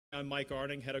I'm Mike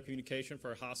Arning, Head of Communication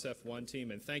for Haas F1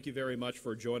 team, and thank you very much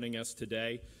for joining us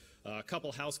today. A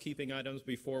couple housekeeping items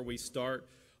before we start.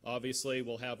 Obviously,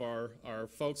 we'll have our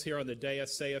folks here on the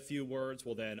dais say a few words.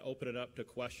 We'll then open it up to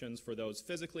questions for those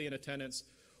physically in attendance.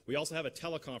 We also have a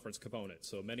teleconference component,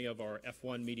 so many of our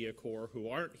F1 Media Corps who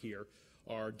aren't here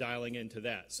are dialing into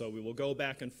that. So we will go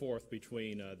back and forth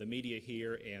between the media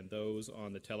here and those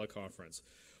on the teleconference.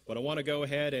 But I want to go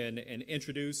ahead and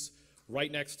introduce,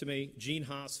 right next to me, Gene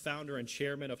Haas, founder and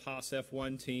chairman of Haas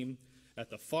F1 team. At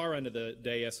the far end of the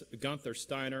dais, Gunther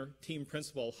Steiner, team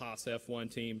principal, Haas F1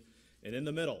 team. And in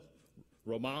the middle,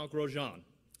 Romain Grosjean.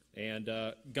 And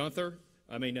Gunther,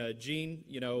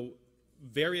 Gene,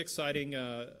 very exciting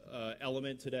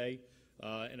element today.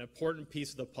 An important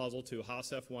piece of the puzzle to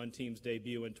Haas F1 team's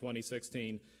debut in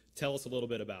 2016. Tell us a little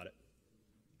bit about it.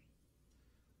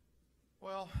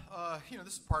 Well,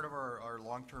 this is part of our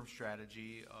long-term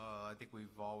strategy. I think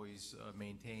we've always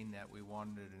maintained that we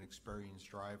wanted an experienced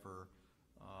driver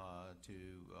to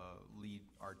lead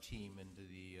our team into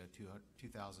the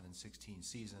 2016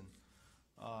 season.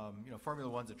 Formula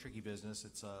One's a tricky business.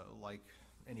 It's like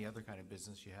any other kind of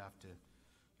business. You have to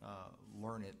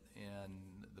learn it, and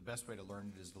the best way to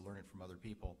learn it is to learn it from other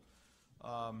people.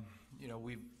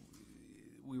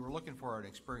 We were looking for an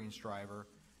experienced driver,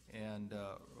 and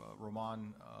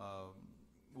Romain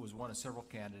was one of several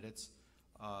candidates.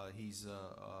 He's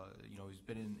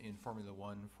been in Formula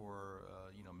One for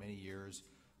many years.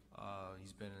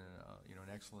 He's been an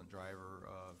excellent driver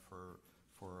for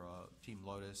Team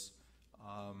Lotus.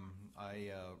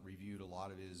 I reviewed a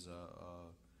lot of his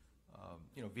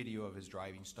video of his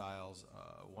driving styles.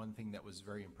 One thing that was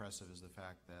very impressive is the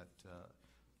fact that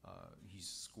he's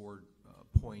scored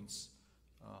points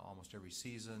almost every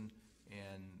season.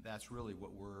 And that's really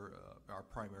what our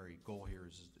primary goal here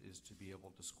is to be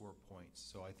able to score points.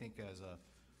 So I think as a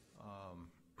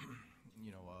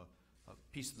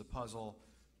piece of the puzzle,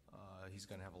 he's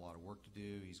going to have a lot of work to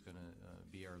do. He's going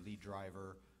to be our lead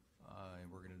driver,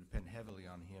 and we're going to depend heavily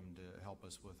on him to help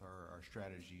us with our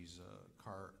strategies,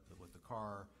 with the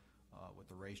car, with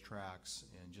the racetracks,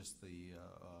 and just the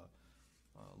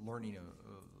learning of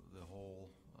the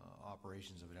whole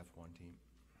operations of an F1 team.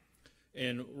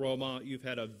 And Romain, you've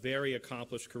had a very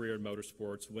accomplished career in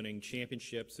motorsports, winning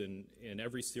championships in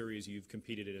every series you've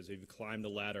competed in as you've climbed the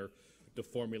ladder to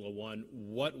Formula One.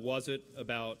 What was it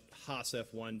about Haas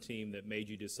F1 team that made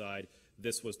you decide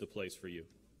this was the place for you?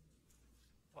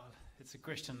 Well, it's a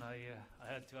question I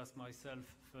had to ask myself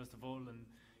first of all, and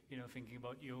thinking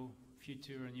about your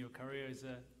future and your career is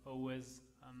always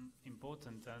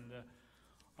important. And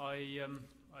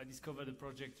I discovered the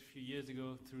project a few years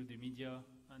ago through the media,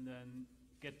 and then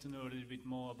get to know a little bit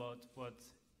more about what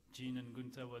Gene and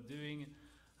Gunther were doing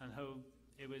and how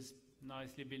it was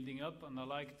nicely building up. And I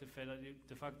like the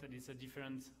fact that it's a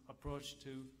different approach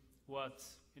to what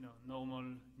normal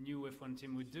new F1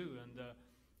 team would do. And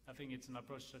I think it's an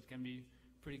approach that can be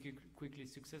pretty quickly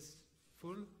successful.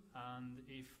 And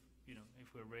if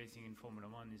we're racing in Formula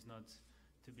One, is not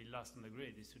to be last on the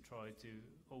grid, is to try to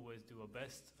always do our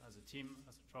best as a team,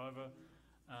 as a driver.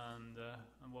 And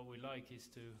what we like is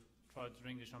to try to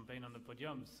drink the champagne on the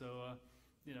podium. So,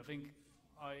 I think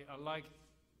I like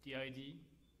the idea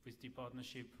with the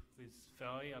partnership with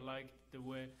Ferrari. I like the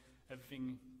way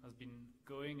everything has been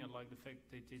going. I like the fact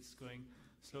that it's going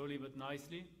slowly but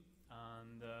nicely.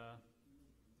 And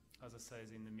as I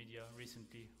said in the media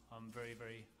recently, I'm very,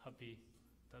 very happy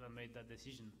that I made that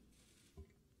decision.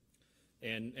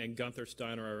 And Gunther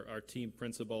Steiner, our team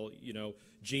principal,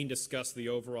 Gene discussed the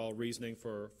overall reasoning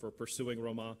for pursuing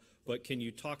Romain, but can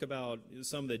you talk about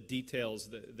some of the details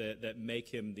that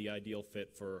make him the ideal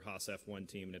fit for Haas F1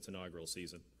 team in its inaugural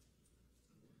season?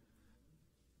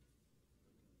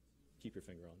 Keep your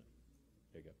finger on it.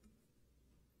 There you go.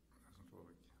 Doesn't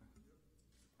work.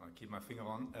 I'll keep my finger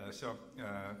on.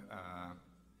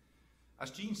 As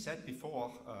Gene said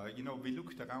before, we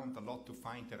looked around a lot to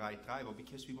find the right driver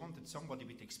because we wanted somebody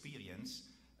with experience,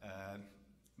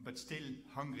 but still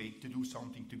hungry to do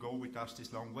something to go with us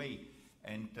this long way.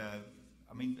 And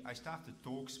I started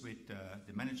talks with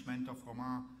the management of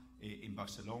Romain in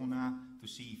Barcelona to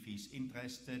see if he's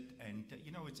interested. And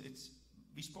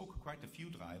we spoke with quite a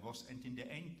few drivers, and in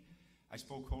the end, I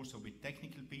spoke also with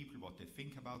technical people, what they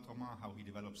think about Romain, how he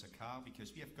develops a car,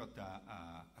 because we have got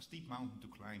a steep mountain to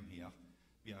climb here.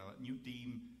 We are a new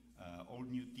team, all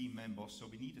new team members, so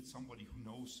we needed somebody who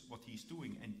knows what he's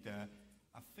doing. And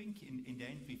I think in the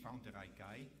end we found the right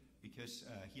guy, because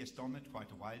he has done it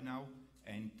quite a while now,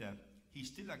 and he's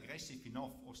still aggressive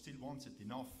enough, or still wants it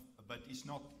enough, but he's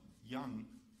not young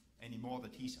anymore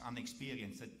that he's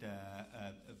unexperienced,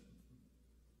 that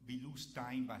we lose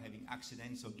time by having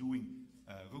accidents or doing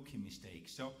rookie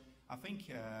mistakes. So I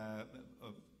think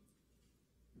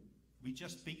we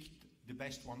just picked the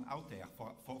best one out there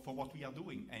for what we are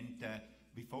doing, and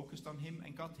we focused on him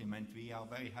and got him, and we are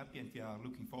very happy, and we are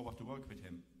looking forward to work with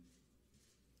him.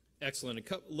 Excellent.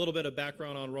 A little bit of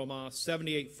background on Romain: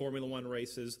 78 Formula One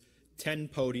races, 10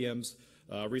 podiums.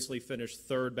 Recently finished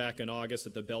third back in August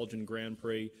at the Belgian Grand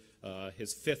Prix.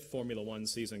 His 5th Formula One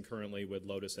season currently with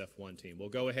Lotus F1 team. We'll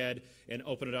go ahead and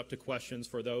open it up to questions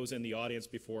for those in the audience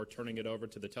before turning it over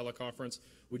to the teleconference.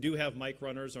 We do have mic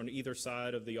runners on either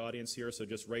side of the audience here, so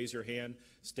just raise your hand,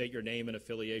 state your name and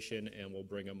affiliation, and we'll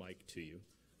bring a mic to you.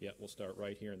 Yeah, we'll start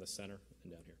right here in the center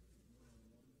and down here.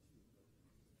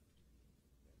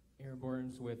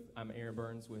 I'm Aaron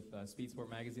Burns with Speed Sport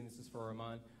Magazine. This is for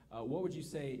Romain. What would you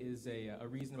say is a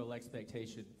reasonable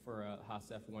expectation for a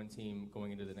Haas F1 team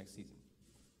going into the next season?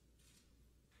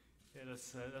 Yeah,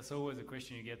 that's always a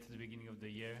question you get at the beginning of the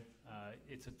year.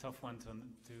 It's a tough one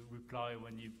to reply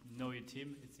when you know your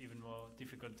team. It's even more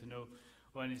difficult to know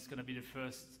when it's going to be the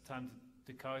first time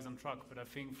the car is on track. But I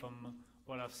think from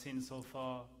what I've seen so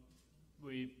far,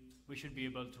 we should be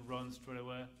able to run straight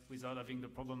away without having the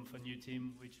problem of a new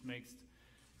team, which makes,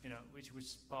 which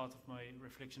was part of my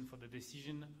reflection for the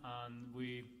decision. And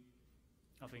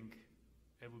I think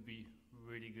it would be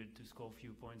really good to score a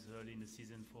few points early in the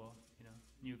season for,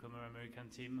 newcomer American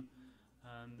team,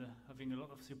 and having a lot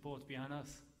of support behind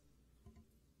us.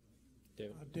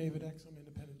 David. David Exum,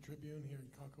 Independent Tribune here in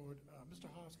Concord. Mr.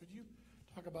 Haas, could you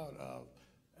talk about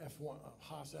F1,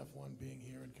 Haas F1 being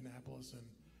here in Kannapolis, and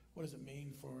what does it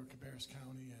mean for Cabarrus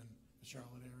County and the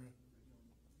Charlotte area?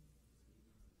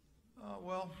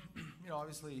 Well,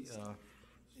 obviously,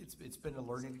 it's been a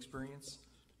learning experience.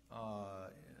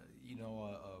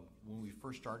 When we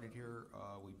first started here,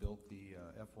 we built the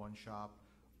F1 shop.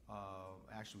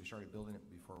 Actually, we started building it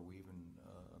before we even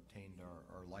obtained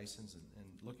our license. And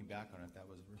looking back on it, that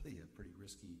was really a pretty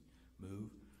risky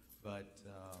move. But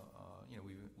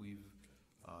we've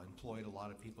employed a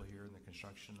lot of people here in the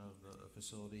construction of the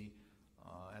facility.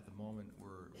 At the moment,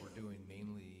 we're doing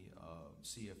mainly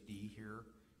CFD here.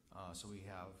 So we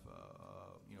have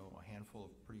a handful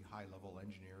of pretty high-level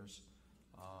engineers.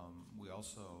 We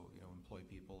also employ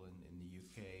people in the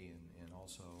UK and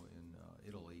also in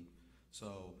Italy.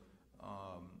 So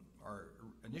our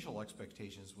initial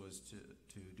expectations was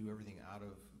to do everything out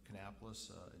of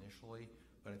Kannapolis initially,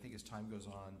 but I think as time goes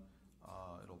on,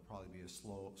 it'll probably be a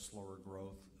slower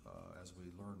growth as we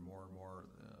learn more and more.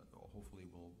 Hopefully,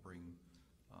 we'll bring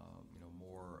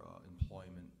more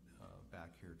employment back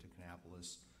here to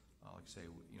Kannapolis. Like I say,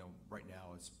 right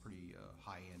now it's pretty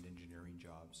high-end engineering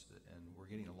jobs, and we're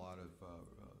getting a lot of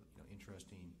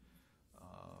interesting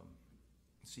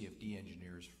CFD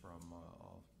engineers from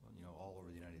all over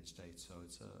the United States. So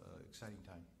it's an exciting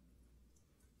time.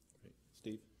 Great.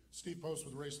 Steve? Steve Post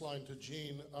with Raceline to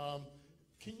Gene.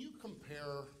 Can you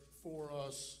compare for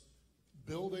us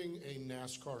building a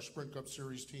NASCAR Sprint Cup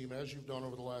Series team as you've done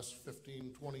over the last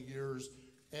 15, 20 years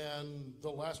and the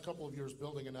last couple of years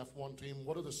building an F1 team?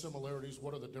 What are the similarities?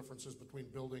 What are the differences between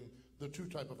building the two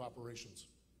type of operations?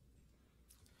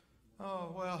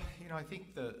 Oh, well, I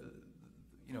think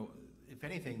if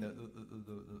anything,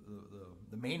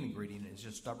 the main ingredient is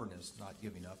just stubbornness, not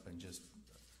giving up, and just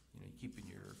keeping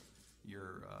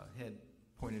your head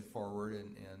pointed forward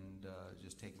and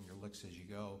just taking your licks as you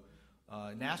go.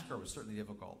 NASCAR was certainly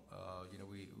difficult.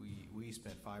 We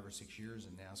spent 5 or 6 years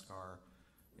in NASCAR,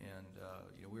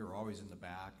 and we were always in the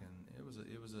back, and it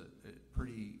was a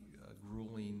pretty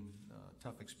grueling,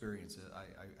 tough experience.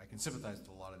 I can sympathize with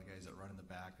a lot of the guys that run in the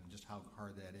back and just how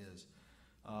hard that is.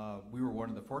 We were one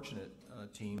of the fortunate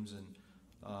teams, and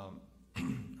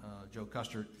Joe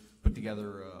Custer put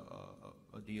together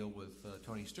a deal with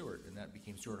Tony Stewart, and that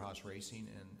became Stewart Haas Racing,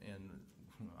 and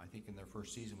I think in their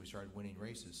first season we started winning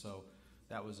races. So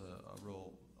that was a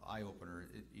real eye-opener.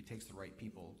 It takes the right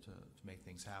people to make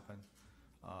things happen.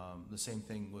 The same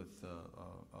thing with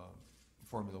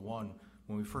Formula One.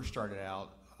 When we first started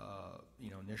out,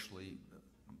 initially,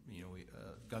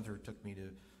 Gunther took me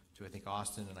to I think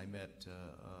Austin, and I met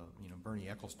Bernie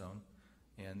Ecclestone,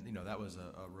 and that was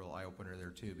a real eye opener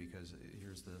there too, because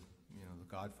here's the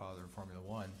godfather of Formula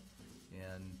One,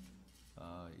 and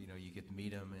you get to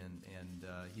meet him, and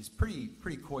he's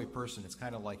pretty coy person. It's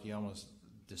kind of like he almost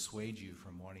dissuades you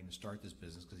from wanting to start this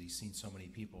business because he's seen so many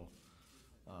people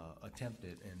attempt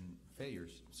it and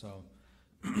failures. So,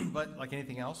 but like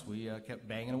anything else, we kept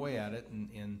banging away at it,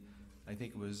 and I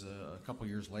think it was a couple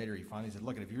years later he finally said,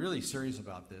 "Look, if you're really serious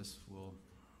about this, we'll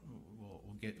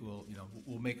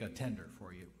make a tender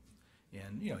for you,"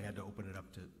 and he had to open it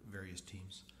up to various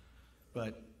teams.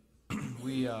 But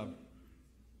we,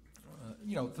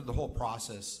 through the whole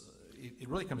process, it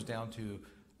really comes down to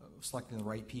selecting the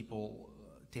right people,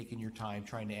 taking your time,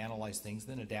 trying to analyze things,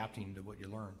 then adapting to what you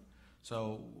learn.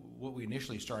 So what we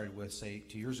initially started with, say,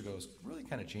 2 years ago, has really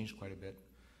kind of changed quite a bit.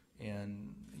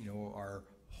 And, our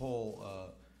whole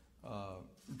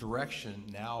direction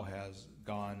now has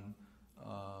gone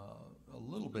a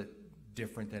little bit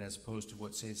different than as opposed to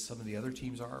what, say, some of the other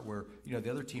teams are, where, the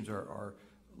other teams are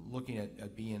looking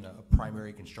at being a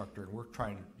primary constructor, and we're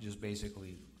trying to just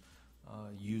basically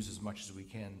use as much as we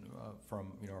can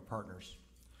from, our partners.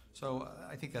 So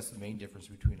I think that's the main difference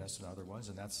between us and other ones,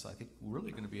 and that's, I think,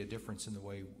 really going to be a difference in the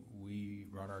way we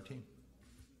run our team.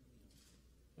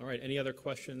 All right, any other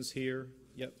questions here?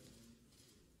 Yep.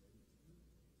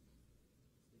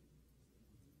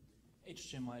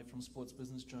 H.J. Mai from Sports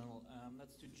Business Journal.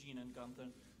 That's to Gene and Gunther.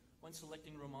 When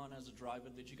selecting Roman as a driver,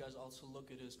 did you guys also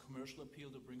look at his commercial appeal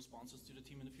to bring sponsors to the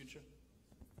team in the future?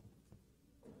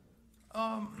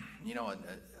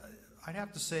 I'd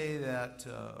have to say that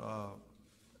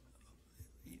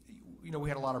we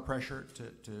had a lot of pressure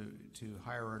to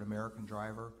hire an American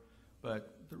driver,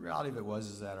 but the reality of it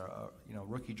was that a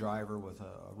rookie driver with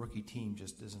a rookie team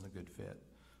just isn't a good fit.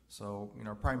 So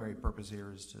our primary purpose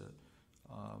here is to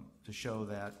show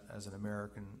that as an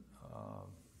American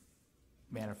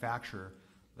manufacturer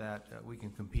that we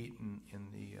can compete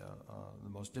in the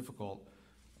most difficult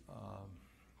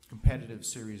competitive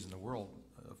series in the world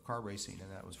of car racing,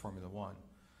 and that was Formula One.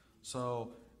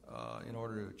 So in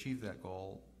order to achieve that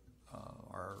goal,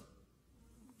 our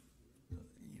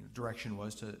direction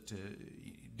was to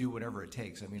do whatever it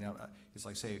takes. I mean, it's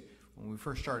like, say, when we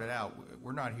first started out,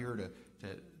 we're not here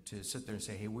to sit there and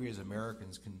say, hey, we as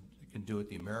Americans can do it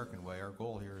the American way. Our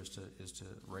goal here is to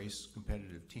race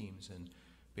competitive teams, and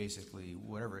basically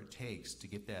whatever it takes to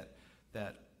get that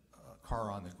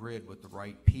car on the grid with the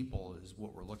right people is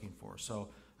what we're looking for. So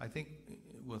I think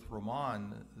with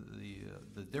Roman,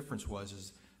 the difference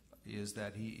is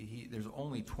that there's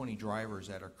only 20 drivers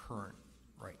that are current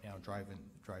right now driving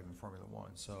Formula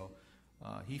One. So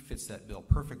he fits that bill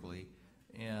perfectly,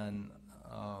 and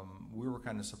we were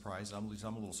kind of surprised. I'm a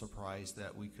little surprised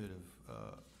that we could have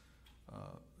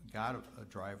got a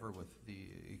driver with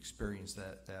the experience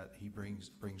that he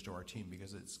brings to our team,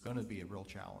 because it's going to be a real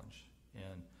challenge,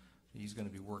 and he's going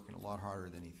to be working a lot harder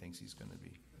than he thinks he's going to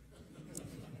be.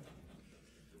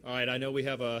 All right, I know we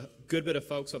have a good bit of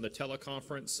folks on the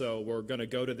teleconference, so we're going to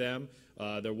go to them.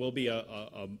 There will be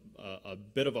a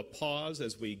bit of a pause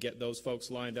as we get those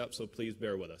folks lined up, so please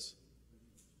bear with us.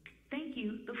 Thank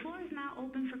you. The floor is now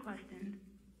open for questions.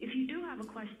 If you do have a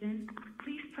question,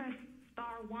 please press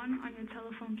 *1 on your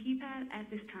telephone keypad at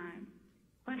this time.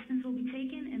 Questions will be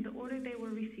taken in the order they were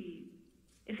received.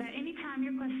 If at any time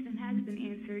your question has been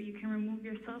answered, you can remove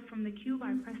yourself from the queue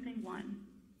by pressing 1.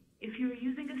 If you are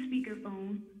using a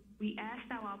speakerphone, we ask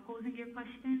that while posing your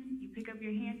question, you pick up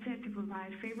your handset to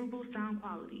provide favorable sound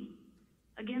quality.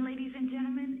 Again, ladies and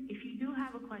gentlemen, if you do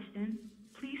have a question,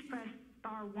 please press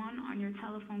 *1 on your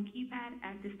telephone keypad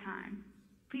at this time.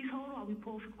 Please hold while we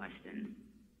poll for questions.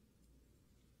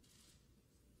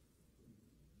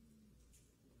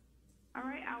 All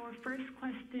right, our first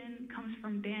question comes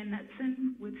from Dan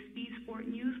Knutson with Speed Sport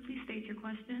News. Please state your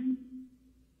question.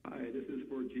 Hi, this is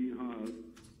for Gene Haas.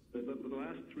 The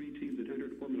last 3 teams that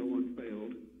entered Formula One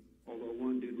failed, although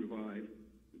one did revive.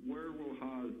 Where will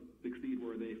Haas succeed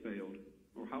where they failed?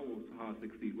 Or how will Haas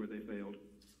succeed where they failed?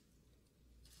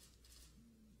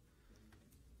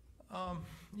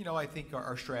 I think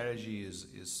our strategy is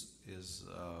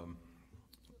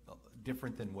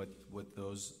different than what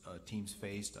those teams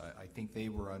faced. I think they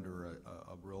were under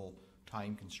a real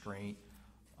time constraint.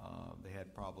 They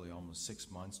had probably almost 6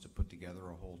 months to put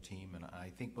together a whole team, and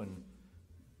I think when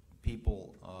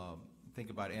people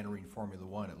think about entering Formula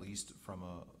One, at least from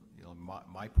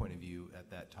my point of view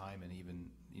at that time, and even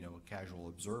a casual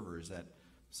observer, is that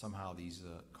somehow these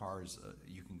cars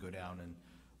you can go down and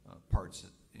parts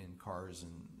in cars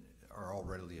and are all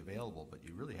readily available, but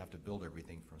you really have to build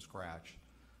everything from scratch.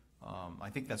 I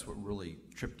think that's what really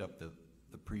tripped up the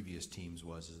previous teams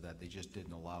is that they just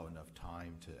didn't allow enough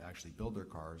time to actually build their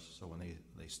cars. So when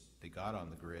they got on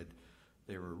the grid,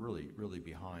 they were really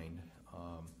behind.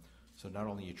 So not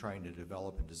only are you trying to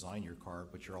develop and design your car,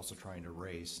 but you're also trying to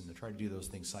race, and to try to do those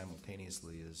things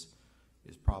simultaneously is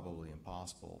probably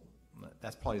impossible.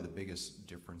 That's probably the biggest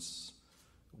difference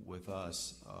with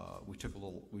us.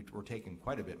 We're taking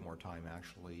quite a bit more time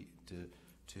actually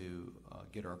to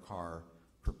get our car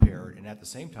prepared, and at the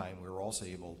same time we were also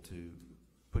able to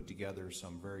put together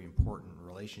some very important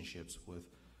relationships with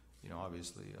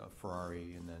obviously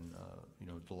Ferrari, and then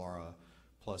Dallara,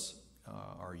 plus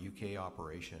our UK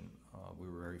operation. We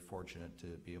were very fortunate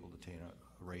to be able to obtain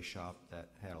a race shop that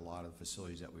had a lot of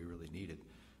facilities that we really needed.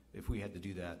 If we had to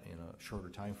do that in a shorter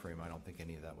time frame, I don't think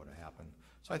any of that would have happened.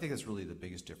 So I think that's really the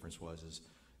biggest difference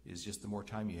is just the more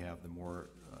time you have, the more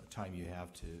time you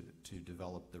have to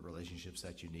develop the relationships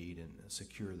that you need and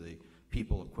secure the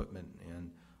people, equipment,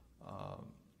 and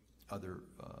other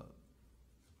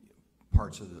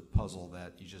parts of the puzzle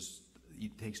that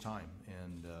it takes time,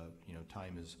 and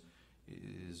time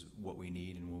is what we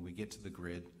need. And when we get to the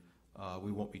grid,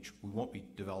 we won't be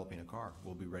developing a car.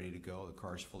 We'll be ready to go. The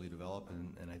car's fully developed,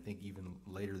 and I think even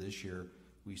later this year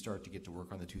we start to get to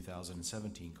work on the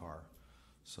 2017 car.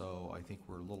 So I think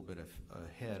we're a little bit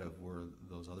ahead of where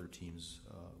those other teams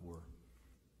were.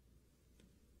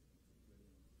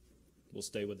 We'll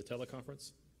stay with the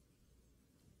teleconference.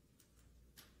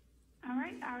 All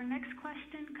right, our next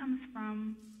question comes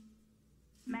from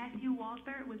Matthew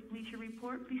Walter with Bleacher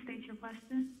Report. Please state your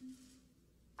question.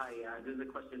 Hi, this is a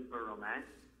question for Romain.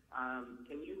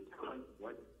 Can you tell us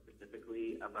what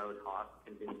specifically about Haas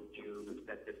convinced you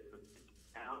that this was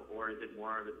now, or is it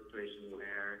more of a situation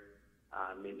where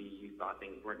maybe you thought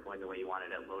things weren't going the way you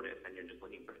wanted at Lotus and you're just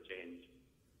looking for a change?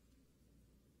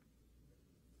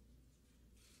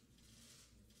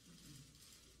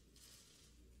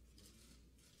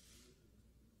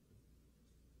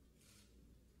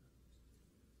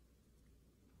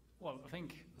 Well, I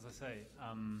think, as I say,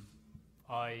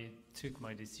 I took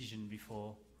my decision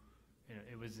before.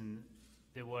 It wasn't.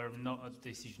 There were not a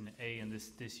decision A and this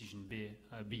decision B.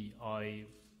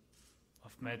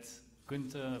 I've met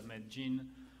Gunther, I've met Gene.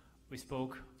 We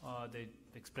spoke. They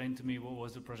explained to me what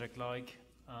was the project like,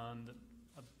 and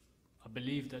I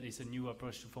believe that it's a new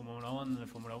approach to Formula One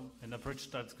and an approach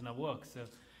that's going to work. So,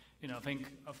 I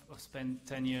think I've spent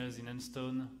 10 years in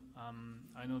Enstone.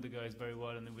 I know the guys very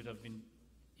well, and it would have been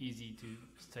easy to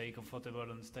stay comfortable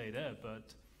and stay there,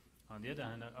 but on the other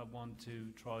hand, I want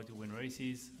to try to win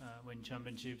races, win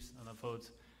championships, and I thought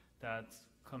that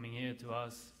coming here to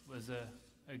us was a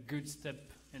good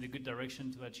step in a good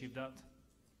direction to achieve that.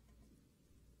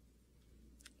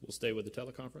 We'll stay with the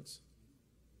teleconference.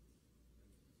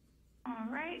 All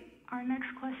right, our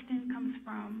next question comes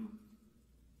from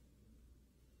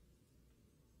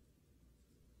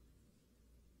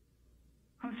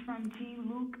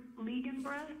Jean-Luc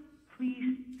Liegenbroek.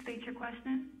 Please state your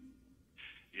question.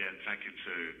 Yeah, in fact, it's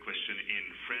a question in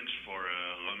French for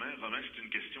Romain. Romain, c'est une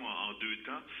question en deux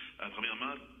temps.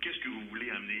 Premièrement, qu'est-ce que vous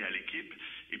voulez amener à l'équipe?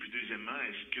 Et puis deuxièmement,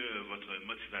 est-ce que votre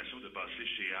motivation de passer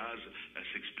chez Haas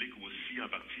s'explique aussi en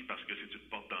partie parce que c'est une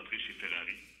porte d'entrée chez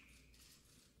Ferrari?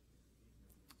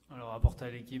 Alors, apporter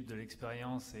à l'équipe de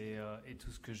l'expérience et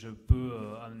tout ce que je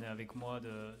peux amener avec moi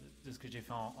de ce que j'ai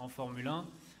fait en Formule 1.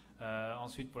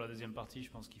 Ensuite, pour la deuxième partie,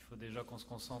 je pense qu'il faut déjà qu'on se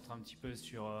concentre un petit peu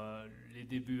sur les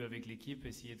débuts avec l'équipe,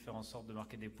 essayer de faire en sorte de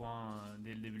marquer des points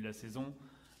dès le début de la saison.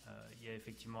 Il y a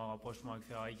effectivement un rapprochement avec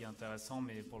Ferrari qui est intéressant,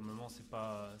 mais pour le moment, c'est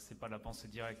pas la pensée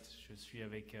directe. Je suis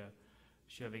avec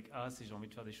Haas et j'ai envie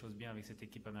de faire des choses bien avec cette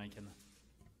équipe américaine.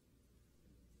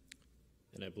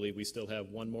 And I believe we still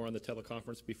have one more on the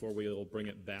teleconference before we'll bring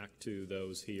it back to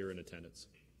those here in attendance.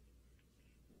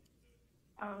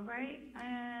 All right,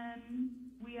 and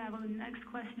we have a next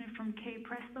question from Kay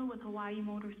Presto with Hawaii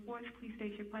Motorsports. Please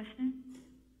state your question.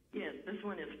 Yes, this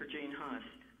one is for Gene Haas.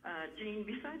 Gene,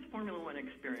 besides Formula One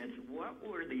experience, what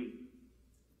were the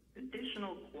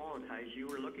additional qualities you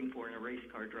were looking for in a race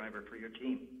car driver for your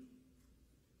team?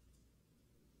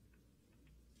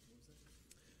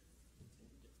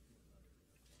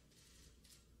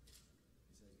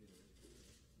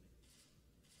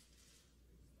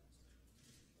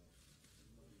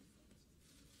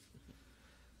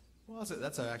 Well,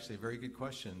 that's actually a very good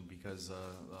question, because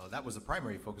that was the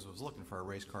primary focus. Was looking for a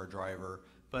race car driver,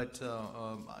 but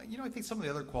I think some of the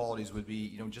other qualities would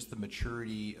be just the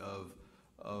maturity of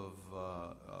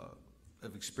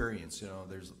experience.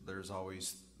 There's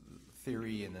always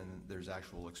theory and then there's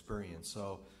actual experience.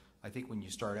 So I think when you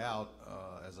start out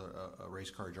as a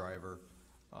race car driver,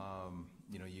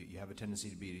 you have a tendency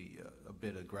to be a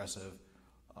bit aggressive.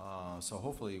 So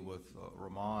hopefully with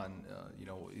Romain,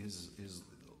 his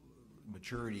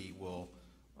maturity will,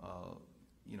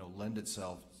 lend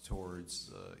itself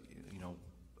towards,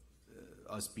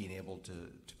 us being able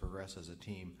to progress as a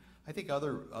team. I think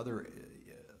other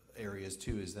areas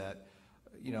too is that,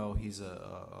 he's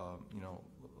a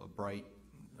bright,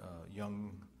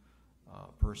 young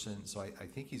person. So I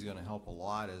think he's going to help a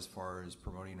lot as far as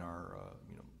promoting our,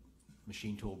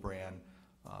 machine tool brand,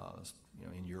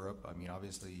 in Europe. I mean,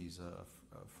 obviously he's a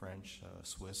French,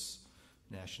 Swiss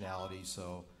nationality,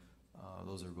 so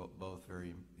Those are both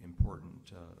very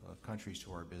important countries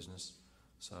to our business.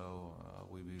 So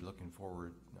we'll be looking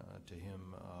forward to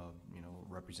him,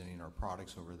 representing our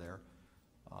products over there.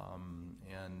 I'm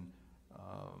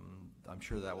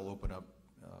sure that will open up,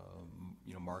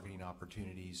 marketing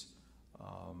opportunities,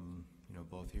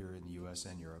 both here in the U.S.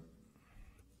 and Europe.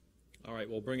 All right,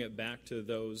 we'll bring it back to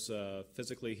those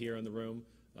physically here in the room.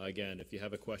 Again, if you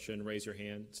have a question, raise your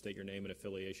hand, state your name and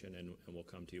affiliation, and we'll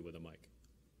come to you with a mic.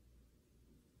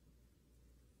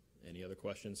 Any other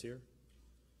questions here?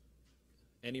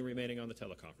 Any remaining on the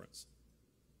teleconference?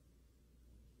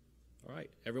 All right,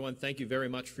 everyone, thank you very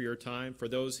much for your time. For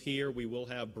those here, we will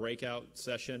have breakout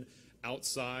session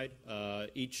outside.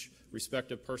 Each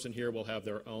respective person here will have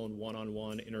their own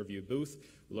one-on-one interview booth.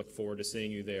 We look forward to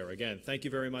seeing you there. Again, thank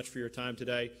you very much for your time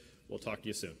today. We'll talk to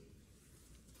you soon.